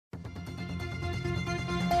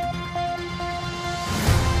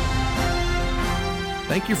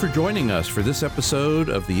Thank you for joining us for this episode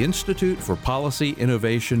of the Institute for Policy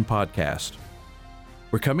Innovation podcast.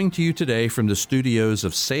 We're coming to you today from the studios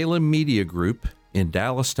of Salem Media Group in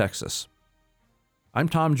Dallas, Texas. I'm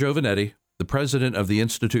Tom Giovanetti, the president of the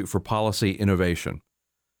Institute for Policy Innovation.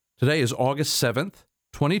 Today is August 7th,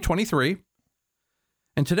 2023.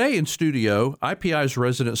 And today in studio, IPI's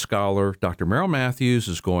resident scholar, Dr. Merrill Matthews,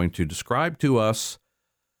 is going to describe to us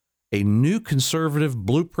a new conservative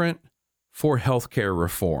blueprint for healthcare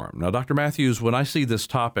reform. Now, Dr. Matthews, when I see this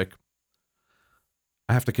topic,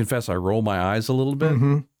 I have to confess I roll my eyes a little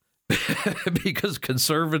bit because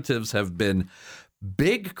conservatives have been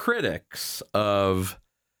big critics of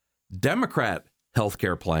Democrat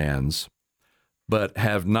healthcare plans, but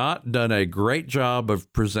have not done a great job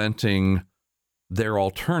of presenting their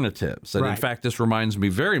alternatives. And in fact, this reminds me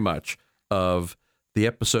very much of the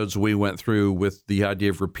episodes we went through with the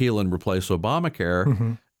idea of repeal and replace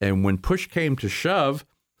Obamacare. And when push came to shove,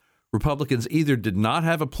 Republicans either did not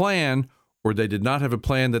have a plan or they did not have a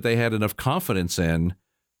plan that they had enough confidence in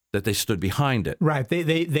that they stood behind it. Right.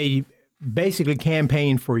 They basically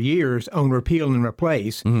campaigned for years on repeal and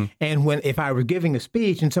replace. And if I were giving a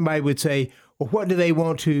speech and somebody would say, well, what do they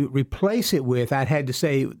want to replace it with? I'd had to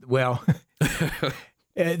say, well,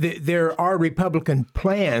 there are Republican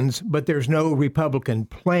plans, but there's no Republican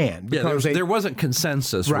plan. Because there wasn't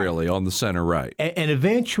consensus really on the center right. And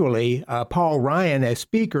eventually, Paul Ryan, as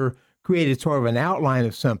Speaker, created sort of an outline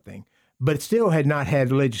of something, but still had not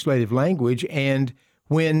had legislative language. And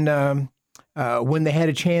when they had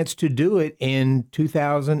a chance to do it in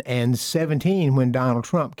 2017, when Donald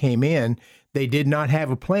Trump came in, they did not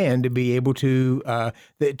have a plan to be able to,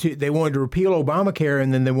 they wanted to repeal Obamacare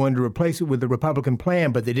and then they wanted to replace it with the Republican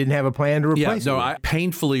plan, but they didn't have a plan to replace it. I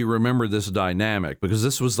painfully remember this dynamic because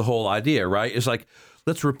this was the whole idea, right? It's like,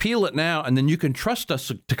 let's repeal it now and then you can trust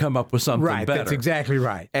us to come up with something better. That's exactly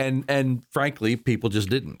right. And frankly, people just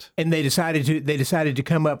didn't. And they decided to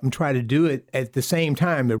come up and try to do it at the same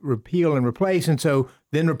time, the repeal and replace. And so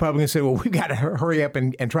then Republicans said, well, we've got to hurry up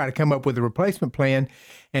and try to come up with a replacement plan.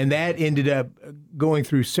 And that ended up going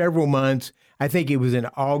through several months. I think it was in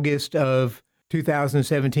August of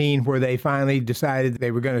 2017 where they finally decided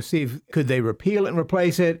they were going to see if could they repeal it and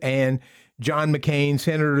replace it. And John McCain,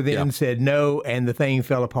 senator then, said no, and the thing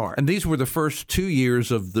fell apart. And these were the first 2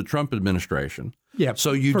 years of the Trump administration. Yeah,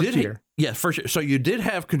 so you first did year. Yeah, first year. So you did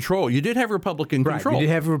have control. You did have Republican control. You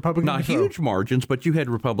did have Republican control. Not huge margins, but you had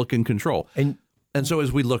Republican control. And so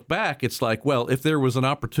as we look back, it's like, well, if there was an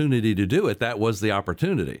opportunity to do it, that was the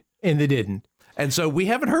opportunity. And they didn't. And so we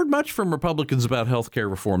haven't heard much from Republicans about health care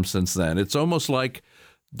reform since then. It's almost like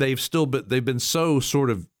they've been so sort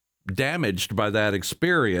of damaged by that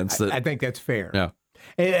experience. That I think that's fair. Yeah.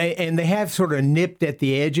 And they have sort of nipped at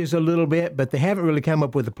the edges a little bit, but they haven't really come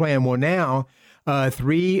up with a plan. Well, now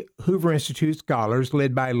 3 Hoover Institute scholars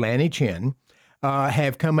led by Lanny Chen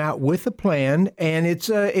have come out with a plan, and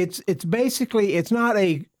it's basically, it's not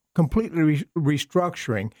a completely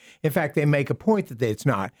restructuring. In fact, they make a point that it's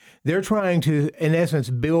not. They're trying to, in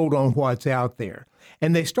essence, build on what's out there.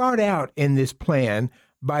 And they start out in this plan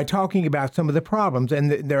by talking about some of the problems,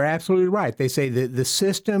 and they're absolutely right. They say that the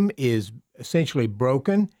system is essentially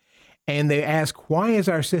broken, and they ask, why is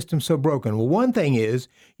our system so broken? Well, one thing is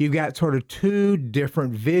you've got sort of 2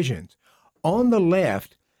 different visions. On the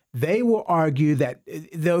left, they will argue that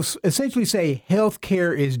they'll essentially say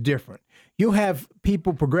healthcare is different. You'll have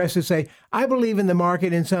people, progressives, say, I believe in the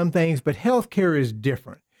market in some things, but healthcare is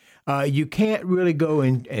different. You can't really go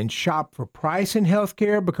and shop for price in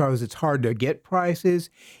healthcare because it's hard to get prices.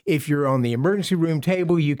 If you're on the emergency room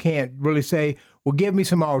table, you can't really say, well, give me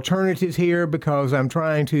some alternatives here because I'm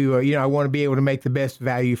trying to, I want to be able to make the best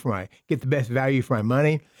value get the best value for my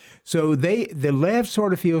money. So the left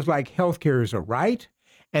sort of feels like healthcare is a right,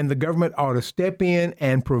 and the government ought to step in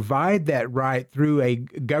and provide that right through a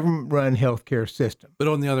government-run healthcare system. But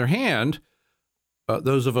on the other hand,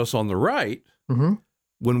 those of us on the right,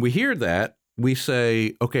 when we hear that, we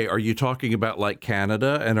say, okay, are you talking about like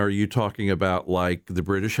Canada, and are you talking about like the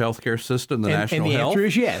British healthcare system, the national health? And the answer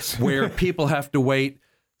is yes. Where people have to wait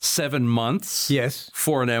 7 months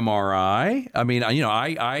for an MRI. I mean,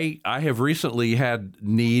 I have recently had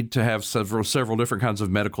need to have several different kinds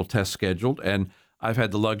of medical tests scheduled, and I've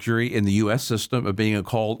had the luxury in the U.S. system of being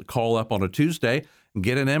call up on a Tuesday and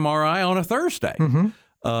get an MRI on a Thursday.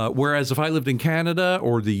 Whereas if I lived in Canada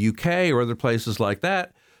or the UK or other places like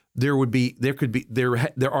that, there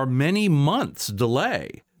are many months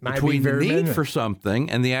delay between the need for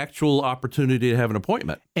something and the actual opportunity to have an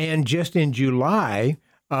appointment. And just in July,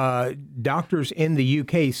 doctors in the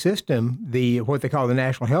UK system, what they call the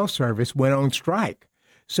National Health Service, went on strike.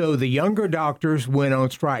 So the younger doctors went on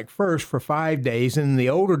strike first for 5 days, and the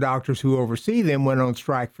older doctors who oversee them went on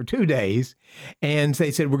strike for 2 days. And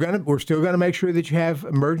they said, we're still going to make sure that you have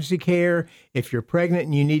emergency care. If you're pregnant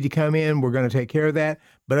and you need to come in, we're going to take care of that.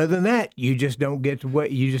 But other than that, you just don't get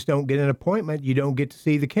an appointment. You don't get to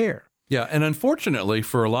see the care. Yeah, and unfortunately,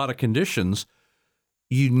 for a lot of conditions,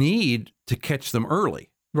 you need to catch them early.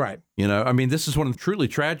 Right. I mean, this is one of the truly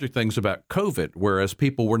tragic things about COVID, whereas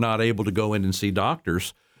people were not able to go in and see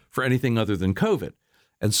doctors for anything other than COVID.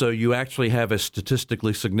 And so you actually have a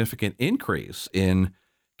statistically significant increase in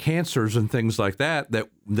cancers and things like that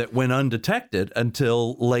went undetected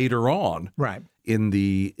until later on in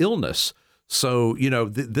the illness. So,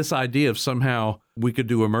 this idea of somehow we could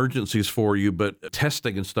do emergencies for you, but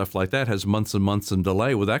testing and stuff like that has months and months in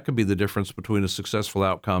delay. Well, that could be the difference between a successful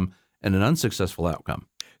outcome and an unsuccessful outcome.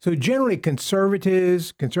 So generally,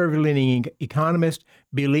 conservative-leaning economists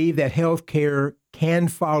believe that healthcare can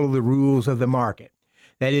follow the rules of the market.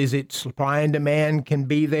 That is, its supply and demand can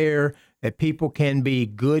be there, that people can be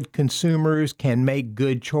good consumers, can make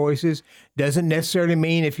good choices. Doesn't necessarily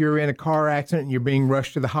mean if you're in a car accident and you're being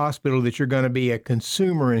rushed to the hospital that you're going to be a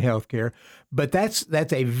consumer in healthcare, but that's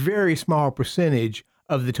a very small percentage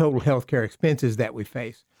of the total healthcare expenses that we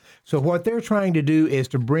face. So what they're trying to do is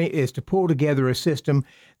to pull together a system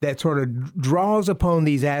that sort of draws upon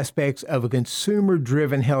these aspects of a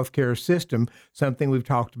consumer-driven healthcare system, something we've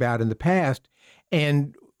talked about in the past,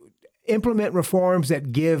 and implement reforms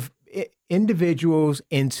that give individuals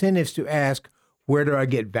incentives to ask, where do I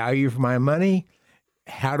get value for my money?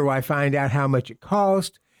 How do I find out how much it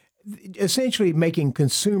costs? Essentially making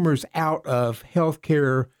consumers out of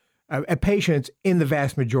healthcare patients in the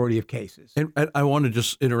vast majority of cases. And I want to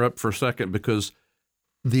just interrupt for a second, because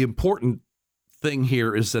the important thing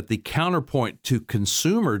here is that the counterpoint to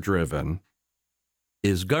consumer-driven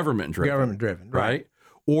is government-driven. Government-driven, right.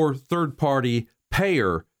 Or third-party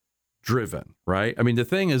payer-driven, right? I mean, the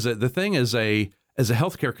thing is, as a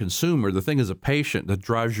healthcare consumer, the thing as a patient that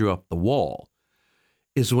drives you up the wall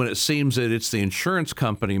is when it seems that it's the insurance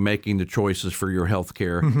company making the choices for your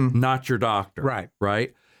healthcare, not your doctor.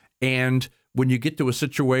 Right. And when you get to a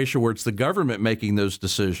situation where it's the government making those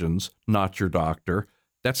decisions, not your doctor,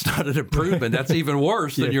 that's not an improvement. That's even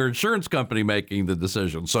worse than your insurance company making the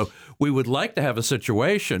decision. So we would like to have a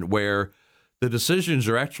situation where the decisions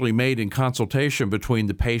are actually made in consultation between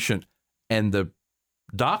the patient and the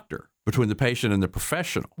doctor, between the patient and the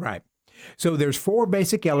professional. Right. So there's 4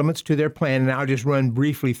 basic elements to their plan, and I'll just run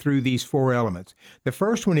briefly through these 4 elements. The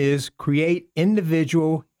first one is create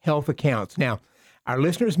individual health accounts. Now, our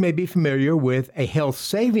listeners may be familiar with a health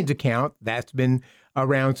savings account. That's been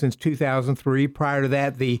around since 2003. Prior to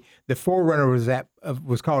that, the forerunner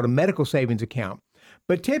was called a medical savings account.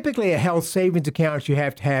 But typically, a health savings account, you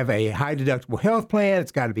have to have a high deductible health plan.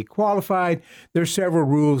 It's got to be qualified. There's several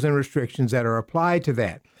rules and restrictions that are applied to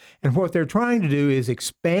that. And what they're trying to do is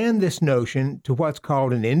expand this notion to what's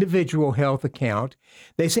called an individual health account.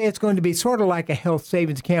 They say it's going to be sort of like a health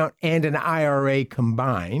savings account and an IRA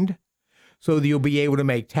combined. So you'll be able to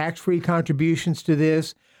make tax-free contributions to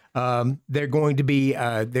this. They're going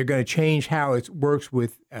to change how it works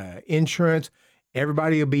with insurance.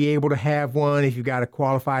 Everybody will be able to have one if you've got a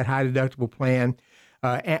qualified high deductible plan.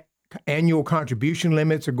 Annual contribution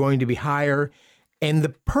limits are going to be higher. And the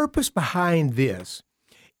purpose behind this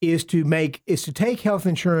is to take health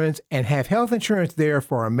insurance and have health insurance there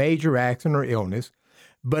for a major accident or illness.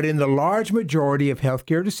 But in the large majority of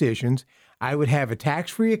healthcare decisions, I would have a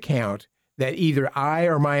tax-free account that either I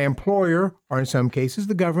or my employer, or in some cases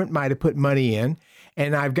the government, might have put money in,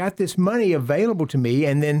 and I've got this money available to me.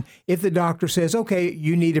 And then if the doctor says, okay,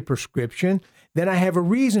 you need a prescription, then I have a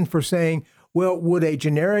reason for saying, well, would a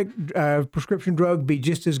generic prescription drug be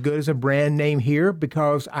just as good as a brand name here?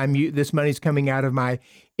 Because this money's coming out of my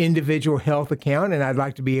individual health account, and I'd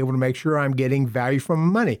like to be able to make sure I'm getting value from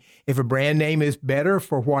my money. If a brand name is better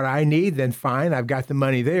for what I need, then fine, I've got the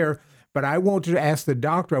money there. But I want to ask the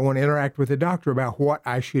doctor, I want to interact with the doctor about what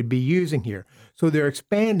I should be using here. So they're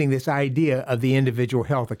expanding this idea of the individual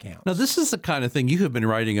health account. Now, this is the kind of thing you have been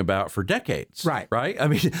writing about for decades. Right? I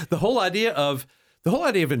mean, the whole idea of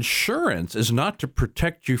insurance is not to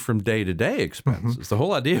protect you from day-to-day expenses. The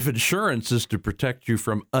whole idea of insurance is to protect you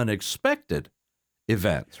from unexpected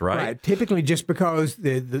events, right? Typically, just because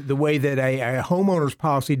the way that a homeowner's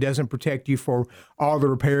policy doesn't protect you for all the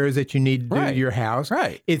repairs that you need to do to your house.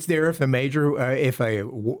 Right. It's there if if a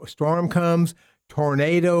storm comes,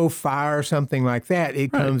 tornado, fire, something like that,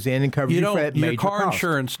 it comes in and covers you for that major cost. Your car cost.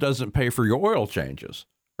 insurance doesn't pay for your oil changes,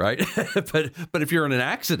 right? but if you're in an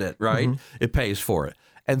accident, right, it pays for it.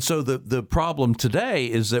 And so the problem today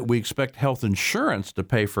is that we expect health insurance to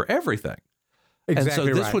pay for everything.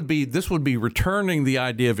 Exactly. And so this would be returning the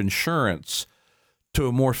idea of insurance to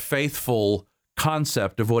a more faithful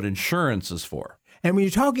concept of what insurance is for. And when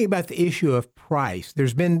you're talking about the issue of price,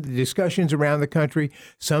 there's been discussions around the country.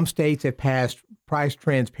 Some states have passed price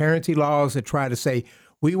transparency laws that try to say,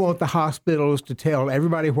 we want the hospitals to tell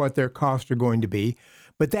everybody what their costs are going to be.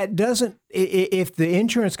 But that doesn't, if the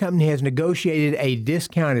insurance company has negotiated a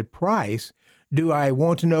discounted price, do I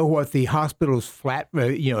want to know what the hospital's flat,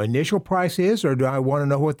 initial price is, or do I want to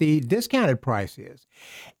know what the discounted price is?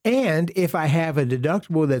 And if I have a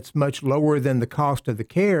deductible that's much lower than the cost of the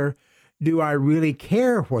care, do I really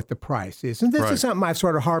care what the price is? And this is something I've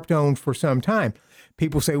sort of harped on for some time.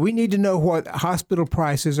 People say we need to know what hospital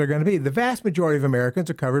prices are going to be. The vast majority of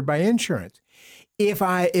Americans are covered by insurance. If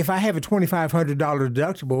I have a $2,500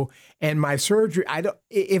 deductible and my surgery,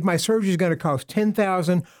 if my surgery is going to cost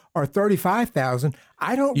 $10,000 or $35,000,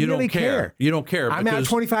 I don't really care. You don't care. I'm out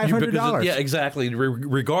 $2,500. Yeah, exactly.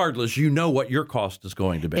 Regardless, you know what your cost is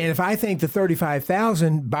going to be. And if I think the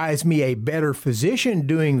 $35,000 buys me a better physician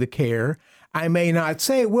doing the care, I may not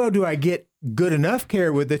say, well, do I get good enough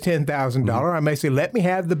care with the $10,000? I may say, let me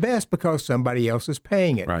have the best because somebody else is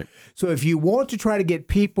paying it. Right. So if you want to try to get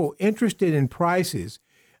people interested in prices,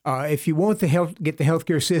 if you want to get the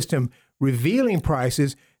healthcare system revealing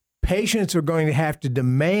prices, patients are going to have to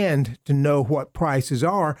demand to know what prices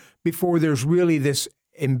are before there's really this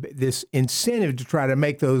incentive to try to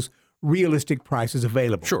make those realistic prices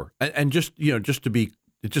available. Sure. And just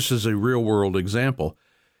as a real world example,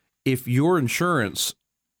 if your insurance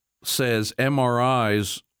says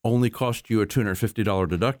MRIs only cost you a $250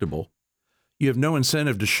 deductible, you have no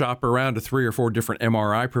incentive to shop around to 3 or 4 different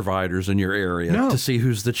MRI providers in your area to see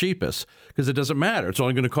who's the cheapest, because it doesn't matter. It's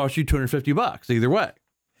only going to cost you $250 either way.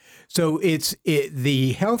 So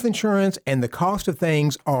the health insurance and the cost of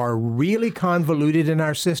things are really convoluted in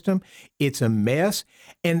our system. It's a mess.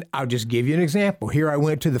 And I'll just give you an example. Here I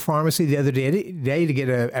went to the pharmacy the other day to get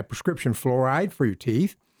a prescription fluoride for your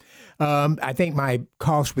teeth. I think my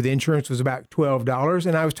cost with insurance was about $12.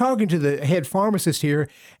 And I was talking to the head pharmacist here,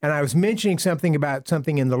 and I was mentioning something about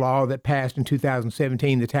something in the law that passed in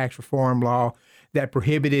 2017, the tax reform law that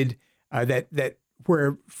prohibited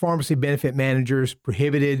where pharmacy benefit managers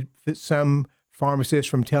prohibited some pharmacists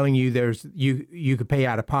from telling you you could pay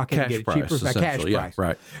out of pocket and get it cheaper by cash price.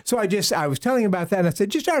 Right. So I was telling him about that, and I said,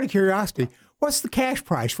 just out of curiosity, what's the cash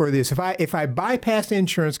price for this? If I bypass the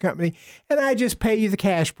insurance company and I just pay you the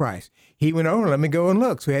cash price? He went over, let me go and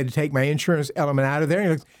look. So he had to take my insurance element out of there, and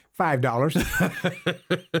he looked, $5.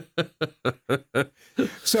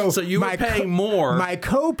 So you were paying more. My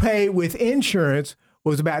copay with insurance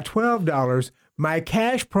was about $12. My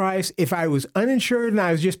cash price, if I was uninsured and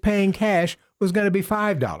I was just paying cash, was going to be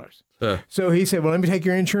 $5. So he said, well, let me take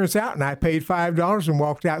your insurance out. And I paid $5 and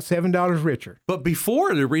walked out $7 richer. But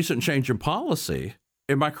before the recent change in policy,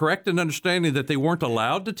 am I correct in understanding that they weren't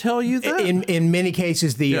allowed to tell you that? In many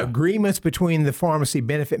cases, the agreements between the pharmacy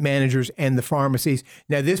benefit managers and the pharmacies.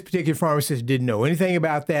 Now, this particular pharmacist didn't know anything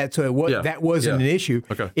about that, so that wasn't an issue.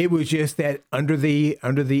 Okay. It was just that under the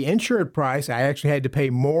insured price, I actually had to pay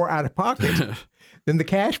more out of pocket than the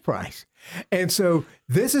cash price. And so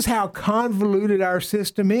this is how convoluted our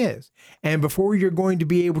system is. And before you're going to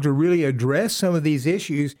be able to really address some of these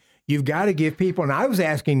issues, you've got to give people, and I was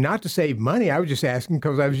asking not to save money, I was just asking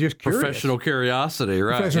because I was just curious. Professional curiosity,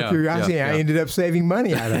 right. Professional curiosity, I ended up saving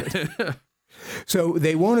money out of it. So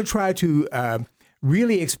they want to try to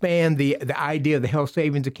really expand the idea of the health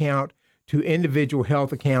savings account to individual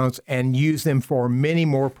health accounts and use them for many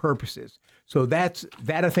more purposes. So that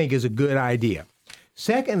I think is a good idea.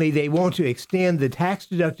 Secondly, they want to extend the tax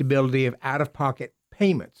deductibility of out-of-pocket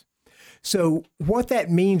payments. So what that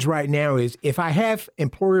means right now is if I have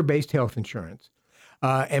employer-based health insurance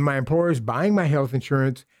and my employer is buying my health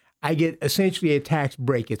insurance, I get essentially a tax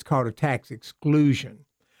break. It's called a tax exclusion.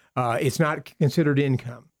 It's not considered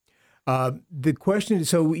income. The question is,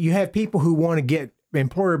 so you have people who want to get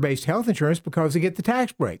employer-based health insurance because they get the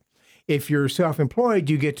tax break. If you're self-employed,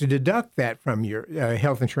 you get to deduct that from your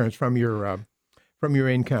health insurance from your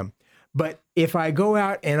income. But if I go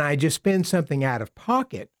out and I just spend something out of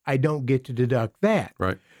pocket, I don't get to deduct that.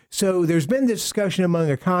 Right. So there's been this discussion among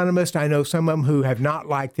economists. I know some of them who have not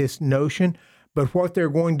liked this notion, but what they're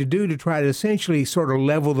going to do to try to essentially sort of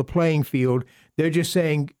level the playing field, they're just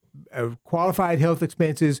saying qualified health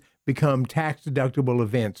expenses become tax-deductible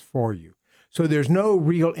events for you. So there's no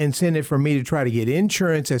real incentive for me to try to get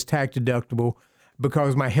insurance as tax-deductible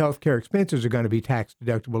because my health care expenses are going to be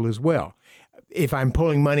tax-deductible as well. If I'm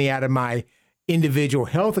pulling money out of my individual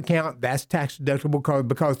health account, that's tax deductible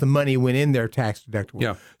because the money went in there tax deductible.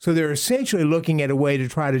 Yeah. So they're essentially looking at a way to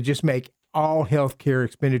try to just make all health care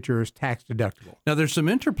expenditures tax deductible. Now, there's some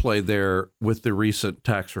interplay there with the recent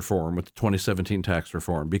tax reform, with the 2017 tax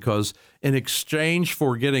reform, because in exchange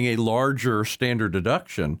for getting a larger standard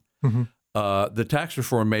deduction, the tax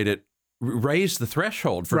reform made it raise the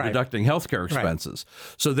threshold for deducting healthcare expenses.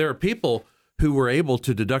 So there are people who were able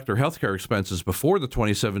to deduct their healthcare expenses before the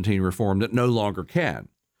 2017 reform that no longer can.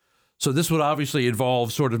 So this would obviously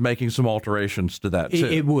involve sort of making some alterations to that too.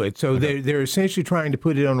 It would. So they're essentially trying to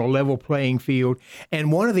put it on a level playing field.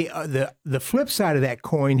 And one of the flip side of that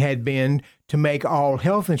coin had been to make all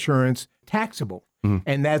health insurance taxable.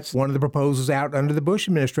 And that's one of the proposals out under the Bush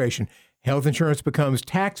administration. Health insurance becomes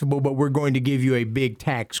taxable, but we're going to give you a big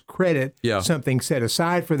tax credit, something set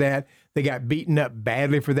aside for that. They got beaten up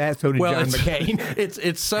badly for that. So did John McCain.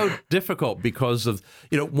 It's so difficult because of,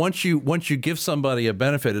 once you give somebody a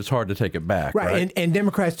benefit, it's hard to take it back. Right. And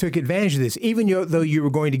Democrats took advantage of this. Even though you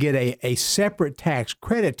were going to get a separate tax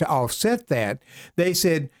credit to offset that, they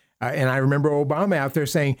said, and I remember Obama out there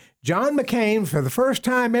saying, John McCain, for the first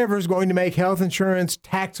time ever, is going to make health insurance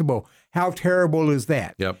taxable. How terrible is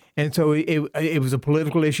that? Yep. And so it was a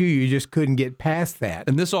political issue. You just couldn't get past that.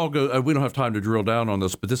 And this all goes, we don't have time to drill down on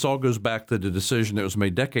this, but this all goes back to the decision that was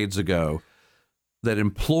made decades ago that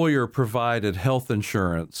employer-provided health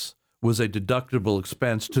insurance was a deductible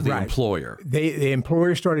expense to the employer. The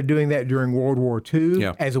employer started doing that during World War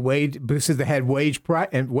II as a way, because they had wage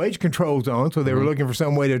controls on, so they were looking for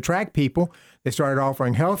some way to attract people. They started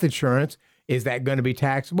offering health insurance. Is that going to be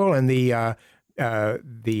taxable? And the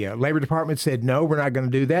Labor Department said, no, we're not going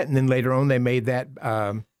to do that. And then later on, they made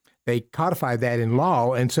that, they codified that in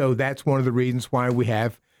law. And so that's one of the reasons why we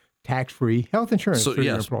have tax-free health insurance for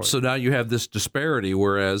your employees. So now you have this disparity,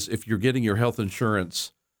 whereas if you're getting your health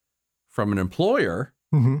insurance from an employer,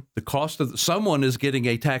 the cost of someone is getting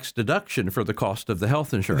a tax deduction for the cost of the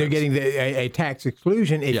health insurance. They're getting a tax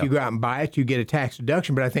exclusion. If you go out and buy it, you get a tax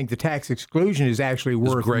deduction. But I think the tax exclusion is actually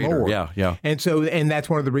worth greater. more. Yeah. And that's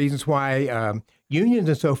one of the reasons why unions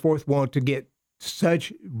and so forth want to get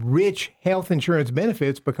such rich health insurance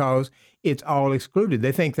benefits, because it's all excluded.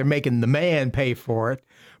 They think they're making the man pay for it,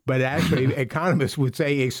 but actually economists would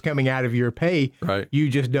say it's coming out of your pay. Right. You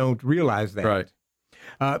just don't realize that. Right.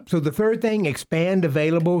 So the third thing, expand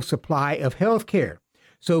available supply of health care.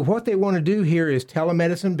 So what they want to do here is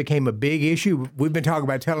telemedicine became a big issue. We've been talking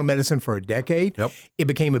about telemedicine for a decade. Yep. It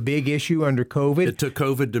became a big issue under COVID. It took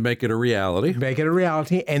COVID to make it a reality.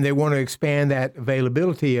 And they want to expand that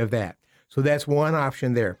availability of that. So that's one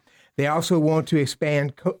option there. They also want to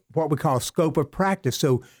expand what we call scope of practice.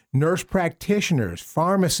 So nurse practitioners,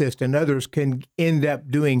 pharmacists, and others can end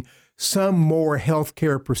up doing some more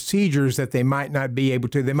healthcare procedures that they might not be able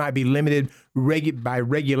to. They might be limited by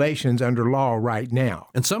regulations under law right now.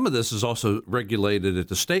 And some of this is also regulated at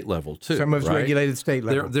the state level, too. Some of it's regulated at the state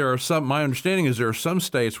level. There are some, my understanding is there are some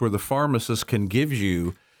states where the pharmacist can give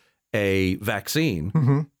you a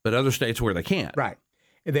vaccine, but other states where they can't. Right.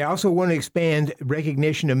 They also want to expand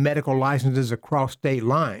recognition of medical licenses across state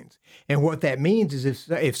lines. And what that means is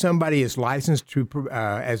if somebody is licensed to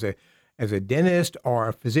as a dentist or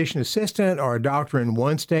a physician assistant or a doctor in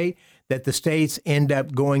one state, that the states end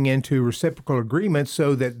up going into reciprocal agreements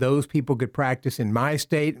so that those people could practice in my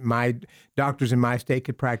state, my doctors in my state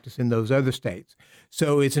could practice in those other states.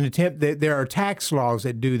 So it's an attempt that there are tax laws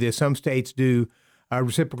that do this. Some states do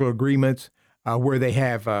reciprocal agreements where they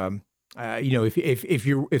have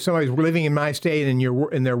if somebody's living in my state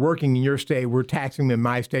and they're working in your state, we're taxing them in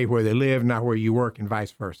my state where they live, not where you work, and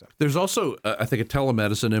vice versa. There's also, I think, a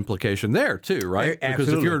telemedicine implication there too, right? Absolutely.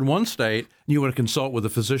 Because if you're in one state, you want to consult with a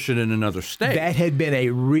physician in another state. That had been a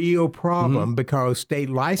real problem because state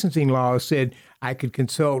licensing laws said I could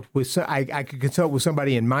consult with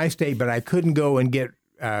somebody in my state, but I couldn't go and get.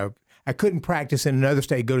 I couldn't practice in another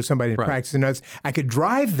state. Go to somebody and practice in another. I could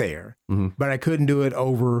drive there, but I couldn't do it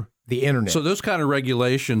over the internet. So those kind of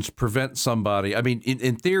regulations prevent somebody. I mean,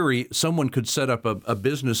 in theory, someone could set up a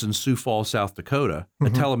business in Sioux Falls, South Dakota, a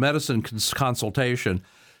telemedicine consultation,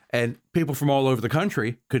 and people from all over the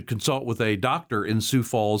country could consult with a doctor in Sioux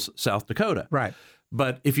Falls, South Dakota. Right.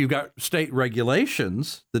 But if you've got state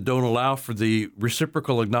regulations that don't allow for the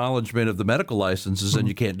reciprocal acknowledgement of the medical licenses, then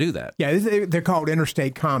you can't do that. Yeah, they're called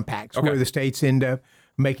interstate compacts, where the states end up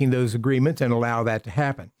making those agreements and allow that to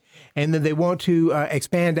happen. And then they want to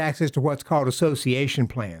expand access to what's called association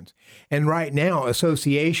plans. And right now,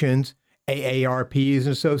 associations, AARP is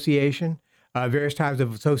an association. Various types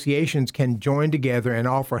of associations can join together and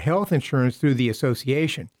offer health insurance through the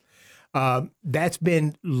association. That's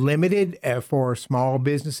been limited for small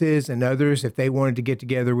businesses and others if they wanted to get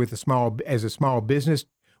together with a small business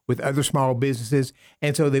with other small businesses,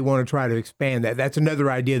 and so they want to try to expand that. That's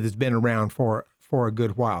another idea that's been around for a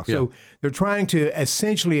good while. So they're trying to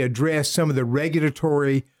essentially address some of the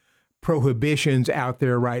regulatory prohibitions out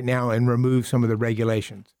there right now and remove some of the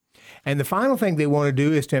regulations. And the final thing they want to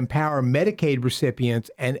do is to empower Medicaid recipients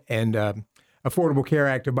and Affordable Care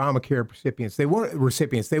Act, Obamacare recipients. They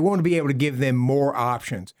want to be able to give them more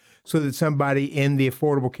options so that somebody in the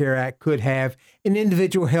Affordable Care Act could have an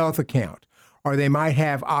individual health account, or they might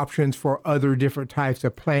have options for other different types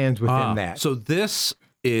of plans within that. So this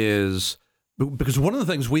is because one of the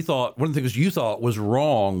things you thought was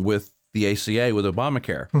wrong with the ACA, with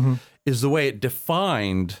Obamacare, is the way it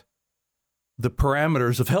defined the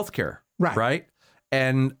parameters of healthcare. Right.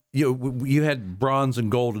 And you had bronze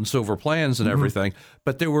and gold and silver plans and everything,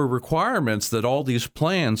 but there were requirements that all these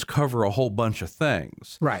plans cover a whole bunch of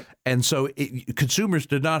things. Right. And so consumers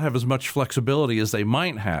did not have as much flexibility as they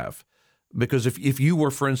might have, because if you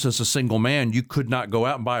were, for instance, a single man, you could not go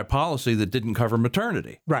out and buy a policy that didn't cover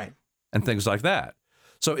maternity. Right. And things like that.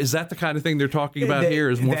 So is that the kind of thing they're talking about here,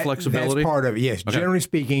 is more flexibility? That's part of it, yes. Okay. Generally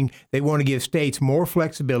speaking, they want to give states more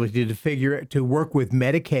flexibility to work with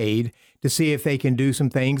Medicaid to see if they can do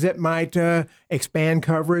some things that might expand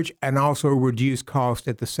coverage and also reduce cost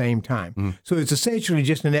at the same time. So it's essentially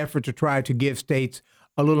just an effort to try to give states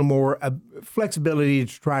a little more flexibility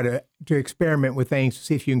to try to experiment with things to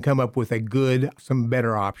see if you can come up with some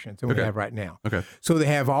better options than we have right now. Okay. So they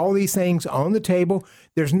have all these things on the table.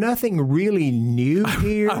 There's nothing really new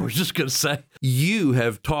here. I was just going to say, you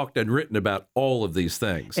have talked and written about all of these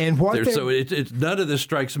things. And so none of this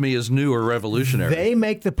strikes me as new or revolutionary. They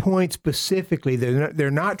make the point specifically.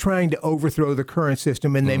 They're not trying to overthrow the current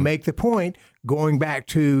system, and they make the point going back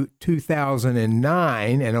to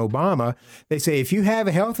 2009 and Obama. They say if you have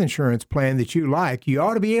a health insurance plan that you like, you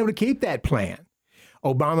ought to be able to keep that plan.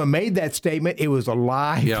 Obama made that statement. It was a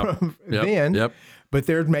lie from then. But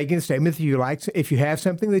they're making a statement that if you have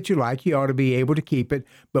something that you like, you ought to be able to keep it.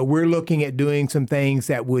 But we're looking at doing some things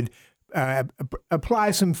that would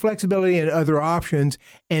apply some flexibility and other options.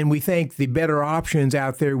 And we think the better options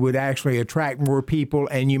out there would actually attract more people,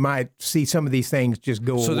 and you might see some of these things just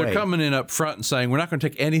go away. So they're coming in up front and saying, we're not going to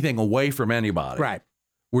take anything away from anybody. Right.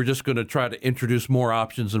 We're just going to try to introduce more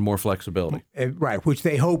options and more flexibility. Right, which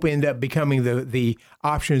they hope end up becoming the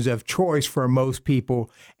options of choice for most people,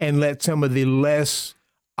 and let some of the less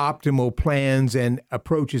optimal plans and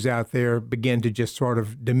approaches out there begin to just sort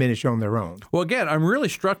of diminish on their own. Well, again, I'm really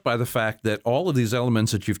struck by the fact that all of these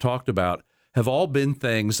elements that you've talked about have all been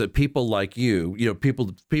things that people like you,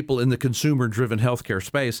 people in the consumer-driven healthcare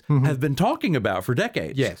space have been talking about for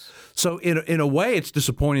decades. Yes. So in a way, it's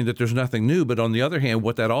disappointing that there's nothing new. But on the other hand,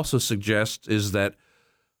 what that also suggests is that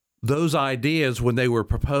those ideas, when they were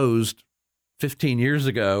proposed 15 years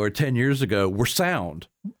ago or 10 years ago, were sound.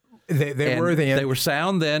 They were then. They were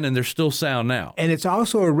sound then, and they're still sound now. And it's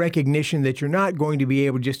also a recognition that you're not going to be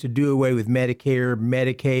able just to do away with Medicare,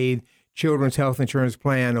 Medicaid, Children's Health Insurance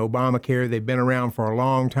Plan, Obamacare. They've been around for a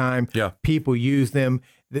long time. Yeah. People use them.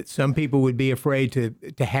 That some people would be afraid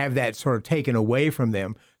to have that sort of taken away from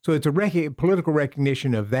them. So it's a political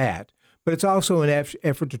recognition of that. But it's also an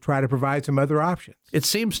effort to try to provide some other options. It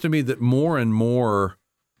seems to me that more and more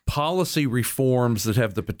policy reforms that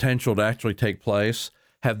have the potential to actually take place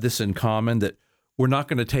have this in common, that we're not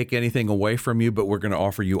going to take anything away from you, but we're going to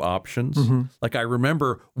offer you options. Like I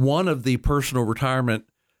remember one of the personal retirement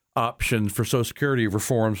options for Social Security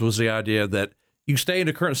reforms was the idea that you stay in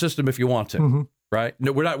the current system if you want to, right?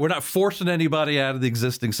 No, we're not forcing anybody out of the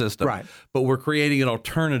existing system, right? But we're creating an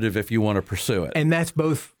alternative if you want to pursue it. And that's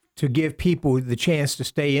both to give people the chance to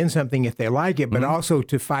stay in something if they like it, but also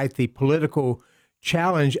to fight the political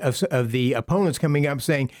challenge of the opponents coming up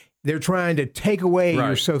saying they're trying to take away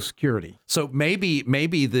your Social Security. So maybe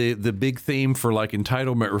the big theme for like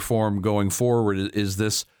entitlement reform going forward is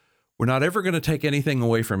this: we're not ever going to take anything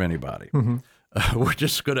away from anybody. We're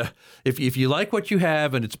just going to, if you like what you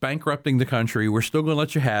have and it's bankrupting the country, we're still going to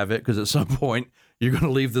let you have it, because at some point you're going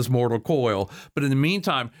to leave this mortal coil. But in the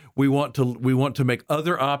meantime, we want to make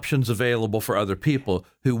other options available for other people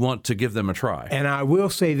who want to give them a try. And I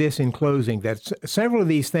will say this in closing, that several of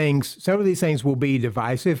these things will be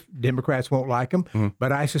divisive. Democrats won't like them.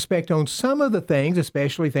 But I suspect on some of the things,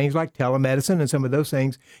 especially things like telemedicine and some of those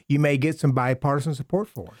things, you may get some bipartisan support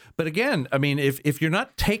for. But again, I mean, if you're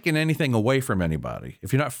not taking anything away from anybody,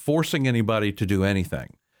 if you're not forcing anybody to do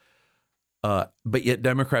anything, but yet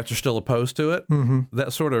Democrats are still opposed to it.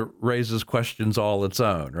 That sort of raises questions all its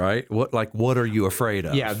own, right? What are you afraid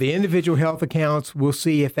of? Yeah, the individual health accounts, we'll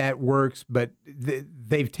see if that works, but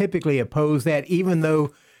they've typically opposed that, even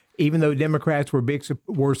though Democrats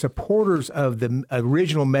were supporters of the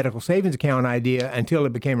original medical savings account idea until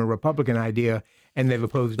it became a Republican idea, and they've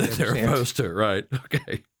opposed it. They're opposed to it, right?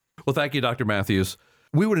 Okay. Well, thank you, Dr. Matthews.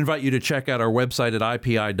 We would invite you to check out our website at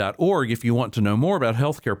IPI.org if you want to know more about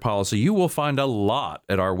healthcare policy. You will find a lot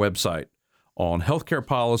at our website on healthcare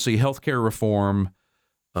policy, healthcare reform,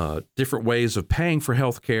 different ways of paying for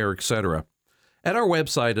healthcare, etc. At our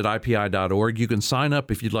website at IPI.org, you can sign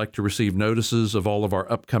up if you'd like to receive notices of all of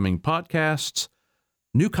our upcoming podcasts,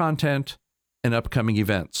 new content, and upcoming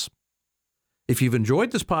events. If you've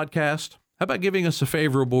enjoyed this podcast, how about giving us a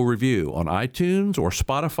favorable review on iTunes or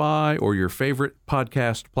Spotify or your favorite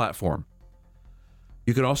podcast platform?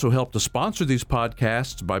 You can also help to sponsor these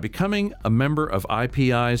podcasts by becoming a member of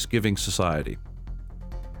IPI's Giving Society.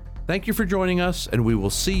 Thank you for joining us, and we will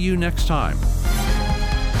see you next time.